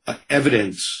homosexual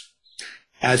evidence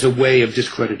as a way of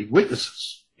discrediting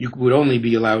witnesses. You would only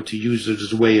be allowed to use it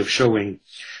as a way of showing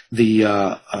the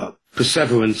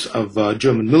perseverance of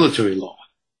German military law.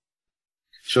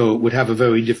 So it would have a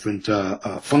very different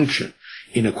function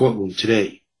in a courtroom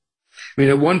today.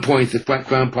 At one point, the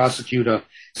Crown prosecutor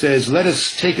says, "Let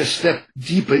us take a step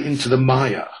deeper into the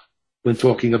mire," when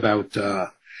talking about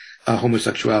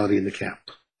homosexuality in the camp.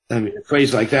 A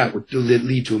phrase like that would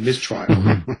lead to a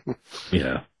mistrial.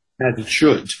 Yeah. As it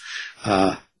should.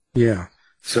 Yeah.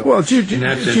 So, well, do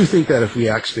you think that if we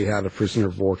actually had a prisoner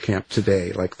of war camp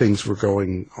today, like things were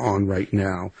going on right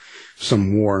now,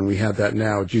 some war, and we had that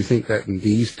now, do you think that in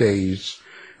these days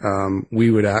we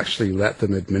would actually let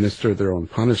them administer their own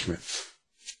punishments?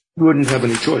 We wouldn't have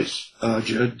any choice.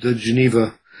 The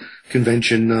Geneva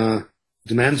Convention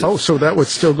demands it. Oh, so that would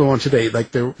still go on today.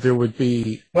 Like there would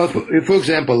be. Well, for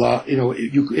example,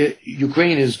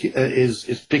 Ukraine is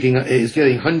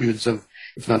getting hundreds of,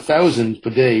 if not thousands per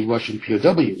day, Russian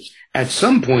POWs. At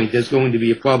some point, there's going to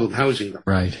be a problem housing them.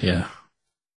 Right. Yeah.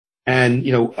 And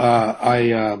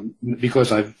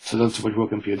because I've done so much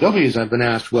work on POWs, I've been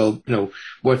asked, well,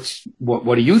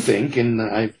 what do you think? And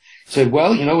I've said,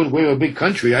 well, we're a big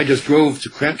country. I just drove to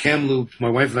Kamloops.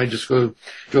 My wife and I just drove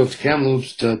to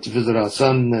Kamloops to visit our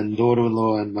son and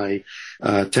daughter-in-law and my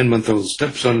 10-month-old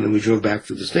stepson, and then we drove back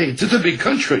to the States. It's a big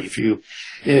country if you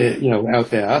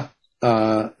out there.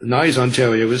 Nye,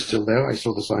 Ontario is still there. I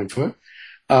saw the sign for it.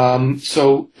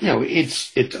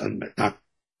 It's not.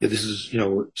 This is,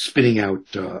 spinning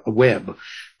out a web,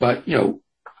 but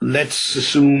let's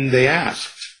assume they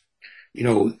asked,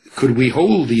 could we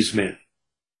hold these men?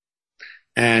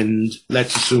 And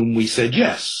let's assume we said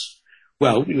yes.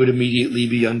 Well, we would immediately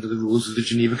be under the rules of the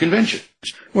Geneva Convention.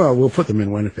 Well, we'll put them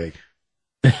in Winnipeg.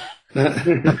 That's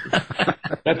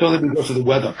only because of the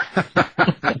weather.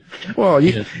 Well,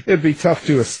 it'd be tough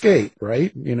to escape,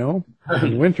 right?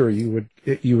 In winter you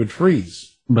would freeze.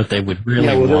 But they would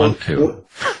really want to.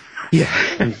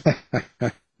 Yeah.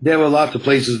 There were lots of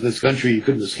places in this country you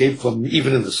couldn't escape from,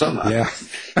 even in the summer. Yeah.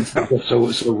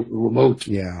 It's so remote.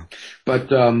 Yeah.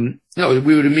 But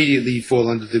we would immediately fall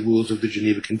under the rules of the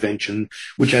Geneva Convention,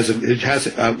 which has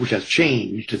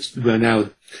changed. We're now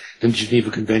the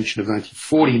Geneva Convention of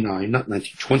 1949, not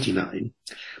 1929,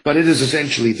 but it is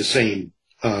essentially the same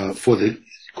for the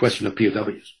question of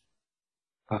POWs.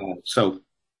 So,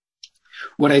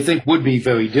 what I think would be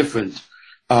very different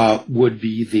would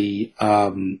be the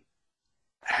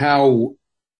how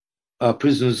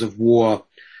prisoners of war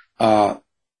that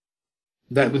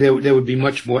there would be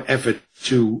much more effort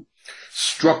to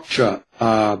structure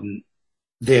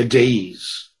their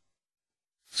days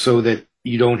so that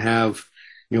you don't have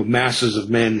masses of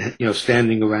men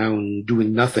standing around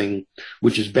doing nothing,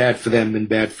 which is bad for them and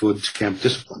bad for camp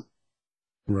discipline.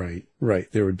 Right.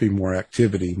 There would be more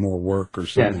activity, more work or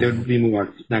something. Yeah, there would be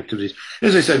more activities.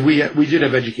 As I said, we did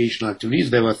have educational activities.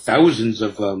 There were thousands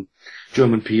of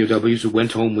German POWs who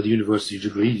went home with university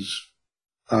degrees.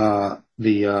 I,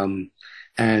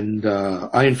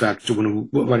 in fact, when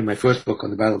writing my first book on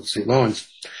the Battle of St. Lawrence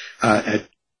at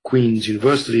Queen's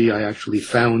University, I actually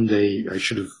found I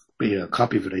should have made a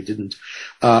copy of it, I didn't,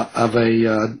 of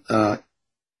a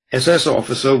SS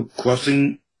officer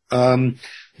crossing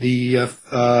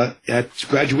at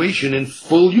graduation in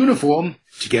full uniform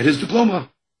to get his diploma.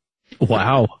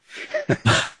 Wow.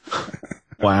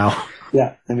 Wow.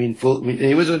 Yeah,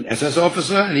 he was an SS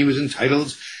officer and he was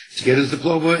entitled to get his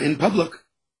diploma in public.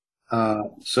 As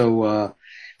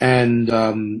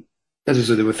I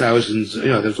said, there were thousands,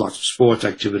 there was lots of sports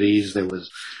activities, there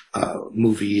was,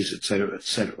 movies, et cetera,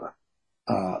 because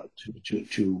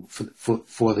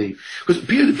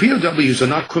POWs are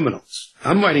not criminals.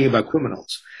 I'm writing about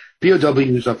criminals.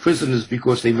 POWs are prisoners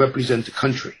because they represent the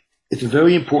country. It's a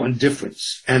very important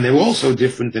difference. And they're also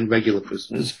different than regular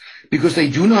prisoners because they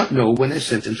do not know when their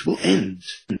sentence will end.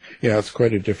 Yeah, it's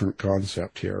quite a different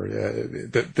concept here.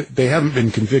 They haven't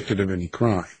been convicted of any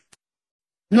crime.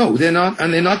 No, they're not,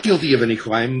 and they're not guilty of any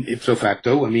crime ipso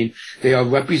facto. They are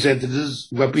representatives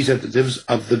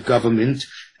of the government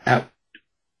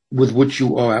with which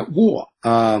you are at war.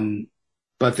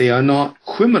 But they are not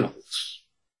criminals,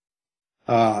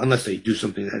 unless they do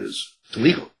something that is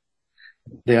illegal.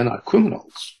 They are not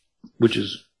criminals, which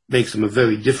makes them a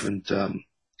very different,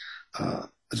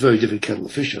 very different kettle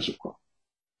of fish, as it were.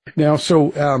 Now,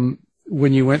 so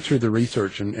when you went through the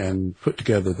research and put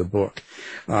together the book,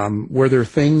 were there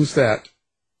things that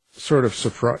sort of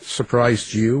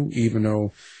surprised you, even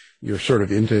though you're sort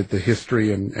of into the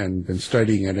history and been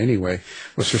studying it anyway?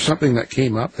 Was there something that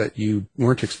came up that you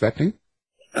weren't expecting?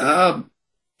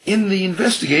 In the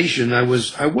investigation, I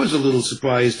was a little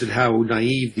surprised at how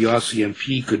naive the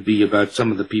RCMP could be about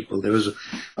some of the people. There was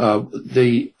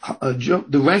the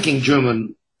ranking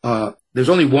German. There's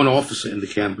only one officer in the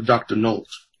camp, Dr. Nolt.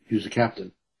 He was the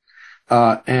captain,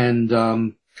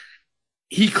 and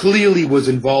he clearly was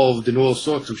involved in all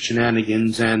sorts of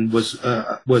shenanigans and was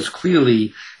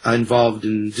clearly involved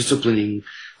in disciplining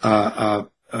POWs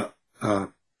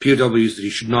that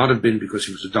he should not have been because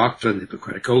he was a doctor and the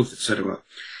Hippocratic Oath, etc.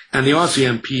 And the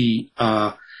RCMP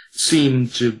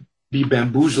seemed to be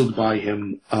bamboozled by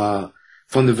him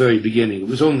from the very beginning. It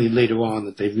was only later on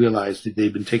that they realized that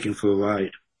they'd been taken for a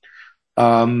ride.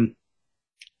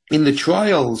 In the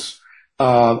trials,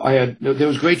 there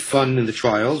was great fun in the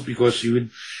trials because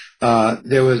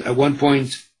there was at one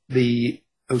point the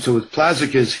so with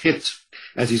Plazik is hit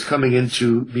as he's coming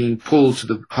into being pulled to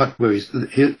the hut where he's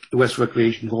hit, the West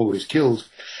Recreation Hall where he's killed.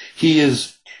 He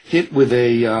is hit with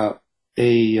either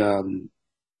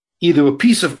a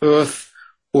piece of earth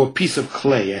or a piece of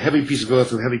clay, a heavy piece of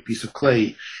earth or a heavy piece of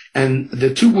clay. And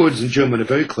the two words in German are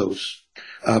very close,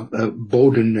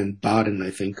 Boden and Baden,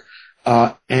 I think.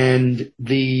 And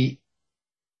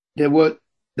there were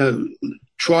the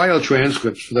trial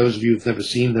transcripts, for those of you who've never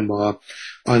seen them, are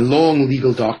on long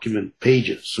legal document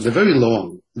pages. So they're very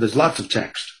long. There's lots of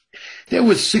text. There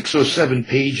was 6 or 7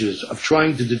 pages of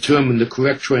trying to determine the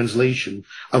correct translation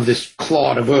of this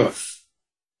clod of earth.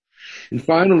 And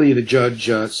finally, the judge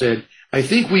said, I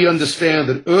think we understand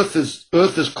that earth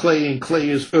is clay and clay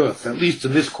is earth, at least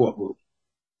in this courtroom.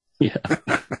 Yeah.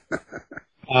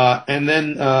 And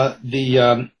then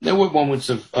there were moments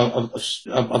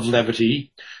of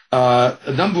levity. A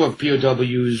number of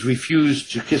POWs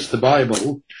refused to kiss the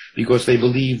Bible because they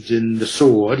believed in the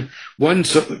sword. One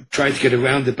tried to get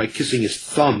around it by kissing his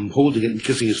thumb, holding it and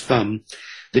kissing his thumb.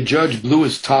 The judge blew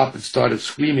his top and started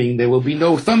screaming, there will be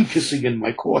no thumb kissing in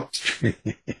my court.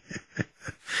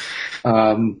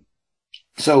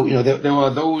 So, there are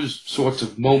those sorts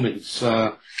of moments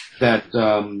and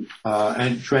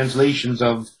translations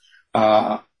of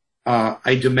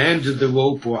I demanded the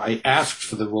rope or I asked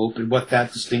for the rope, and what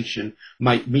that distinction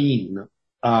might mean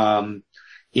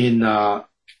in a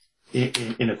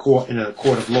court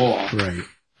of law.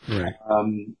 Right.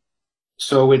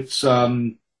 So it's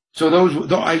so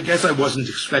those. I guess I wasn't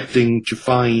expecting to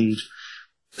find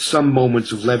some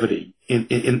moments of levity in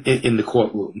the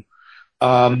courtroom.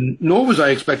 Nor was I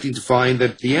expecting to find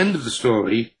that at the end of the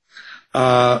story,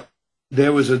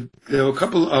 there were a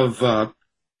couple of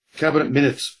cabinet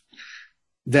minutes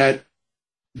that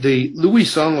the Louis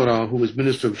Saint Laurent, who was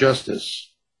Minister of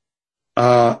Justice,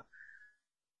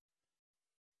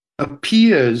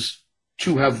 appears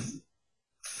to have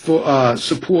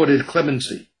supported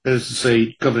clemency, that is to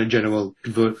say, Governor General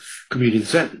commuting the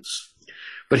sentence.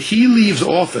 But he leaves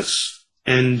office,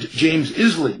 and James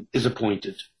Isley is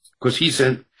appointed because he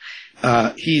doesn't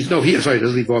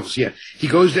leave office yet. He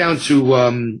goes down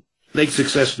to Lake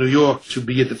Success, New York, to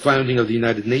be at the founding of the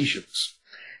United Nations,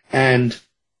 and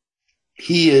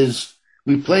he is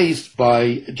replaced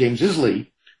by James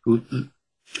Isley, who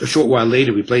a short while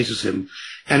later replaces him.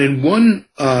 And in one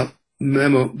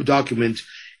memo document,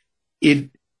 it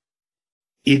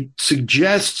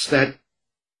suggests that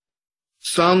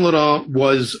Saint Laurent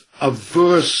was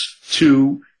averse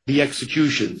to the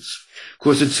executions,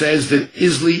 because it says that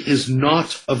Isley is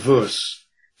not averse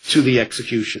to the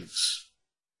executions.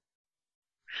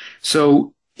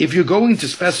 So if you're going to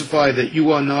specify that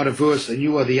you are not averse and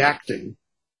you are the acting,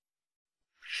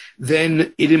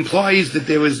 then it implies that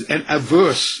there is an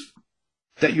averse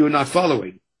that you're not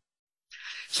following.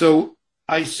 So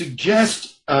I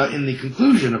suggest in the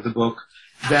conclusion of the book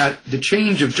that the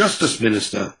change of justice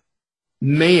minister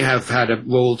may have had a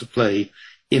role to play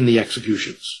in the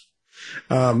executions.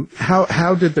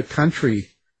 How did the country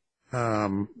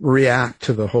react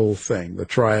to the whole thing, the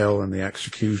trial and the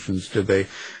executions? Did they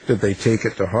take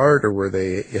it to heart, or were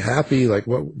they happy? Like,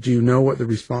 what do you know what the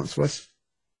response was?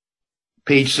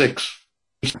 Page 6.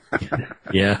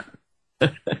 Yeah.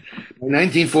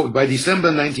 By December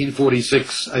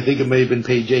 1946, I think it may have been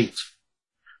page 8.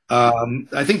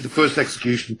 I think the first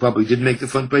execution probably did make the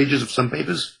front pages of some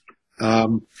papers,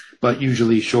 but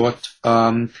usually short.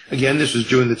 Again, this was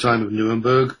during the time of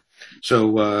Nuremberg,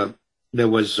 so there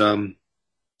was, there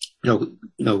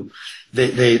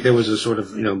was a sort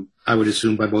of, I would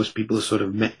assume by most people, a sort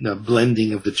of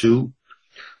blending of the two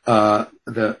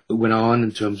that went on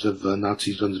in terms of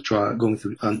Nazis on the trial, going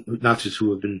through Nazis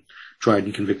who have been tried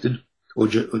and convicted,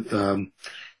 and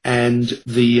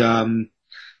the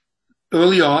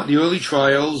early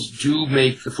trials do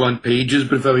make the front pages,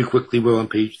 but very quickly we're on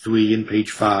page 3 and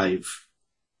page 5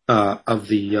 of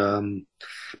the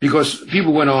because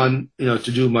people went on,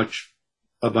 to do much.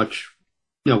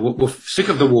 We're sick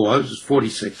of the war. This is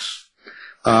 46.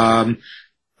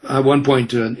 At one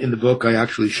point in the book, I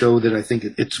actually show that I think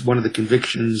it's one of the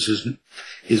convictions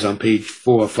is on page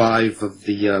 4 or 5 of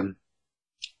the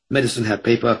Medicine Hat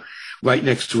paper, right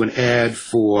next to an ad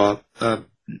for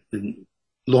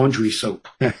laundry soap.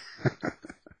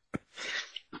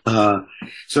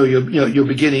 So you're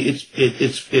beginning.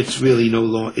 It's really no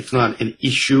longer. It's not an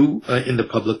issue in the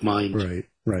public mind,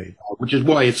 right. Which is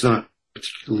why it's not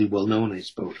particularly well known, I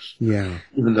suppose. Yeah.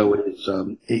 Even though it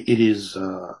is.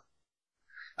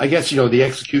 I guess the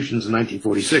executions in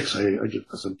 1946.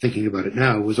 As I'm thinking about it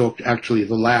now, was actually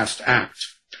the last act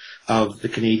of the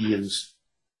Canadians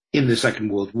in the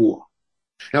Second World War.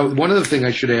 Now, one other thing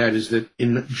I should add is that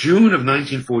in June of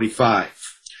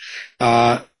 1945,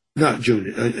 not June,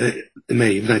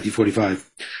 May of 1945,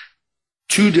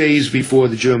 2 days before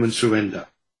the German surrender,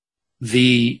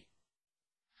 the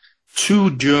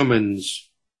two Germans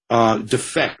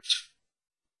defect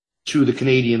to the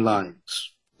Canadian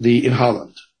lines, in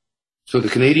Holland. So the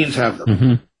Canadians have them.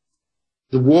 Mm-hmm.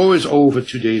 The war is over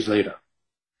 2 days later.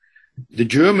 The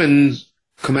German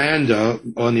commander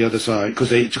on the other side,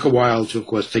 because it took a while to, of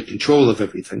course, take control of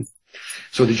everything.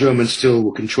 So the Germans still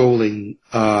were controlling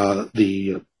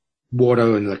the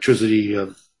water and electricity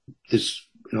of this,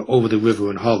 over the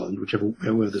river in Holland,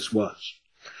 wherever this was,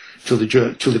 till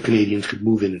the Canadians could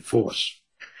move in force.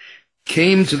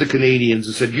 Came to the Canadians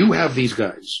and said, "You have these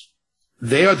guys.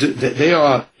 They have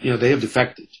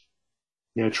defected.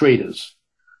 They are traitors.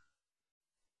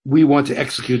 We want to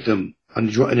execute them in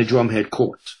a drumhead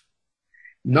court."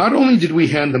 Not only did we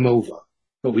hand them over,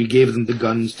 but we gave them the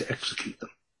guns to execute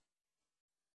them.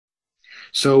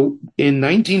 So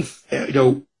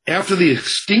after the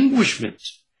extinguishment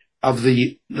of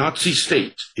the Nazi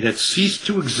state, it had ceased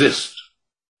to exist.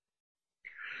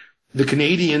 The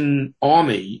Canadian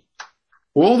army,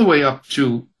 all the way up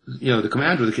to, the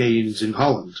commander of the Canadians in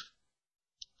Holland,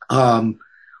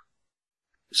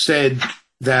 said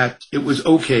that it was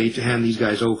okay to hand these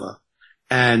guys over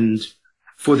and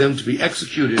for them to be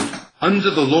executed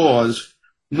under the laws,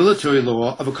 military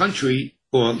law of a country,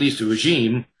 or at least a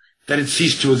regime, that had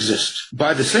ceased to exist.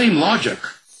 By the same logic,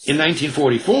 in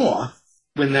 1944,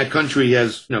 when that country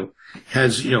has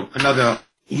another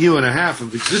year and a half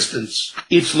of existence,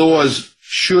 its laws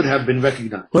should have been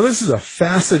recognized. Well, this is a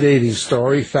fascinating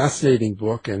story, fascinating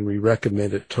book, and we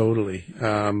recommend it totally.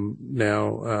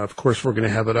 Of course, we're going to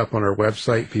have it up on our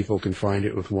website. People can find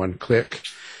it with one click.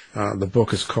 The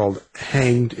book is called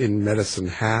Hanged in Medicine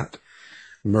Hat,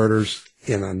 Murders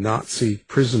in a Nazi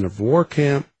Prison of War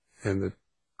Camp, and the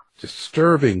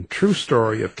disturbing true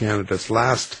story of Canada's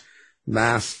last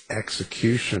mass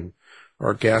execution.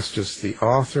 Our guest is the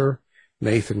author,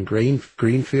 Nathan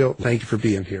Greenfield. Thank you for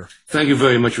being here. Thank you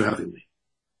very much for having me.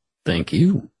 Thank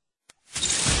you.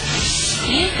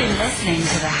 You've been listening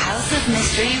to the House of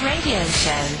Mystery radio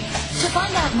show. To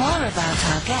find out more about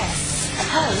our guests,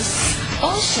 hosts,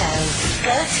 or show,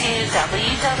 go to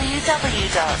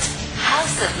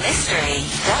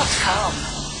www.houseofmystery.com.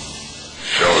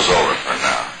 Show's over for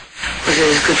now. Was it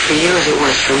as good for you as it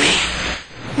was for me?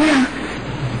 Yeah.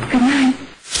 Good night.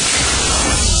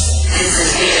 This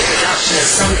has been a production of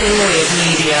Something Weird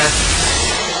Media.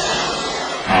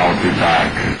 I'll be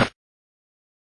back.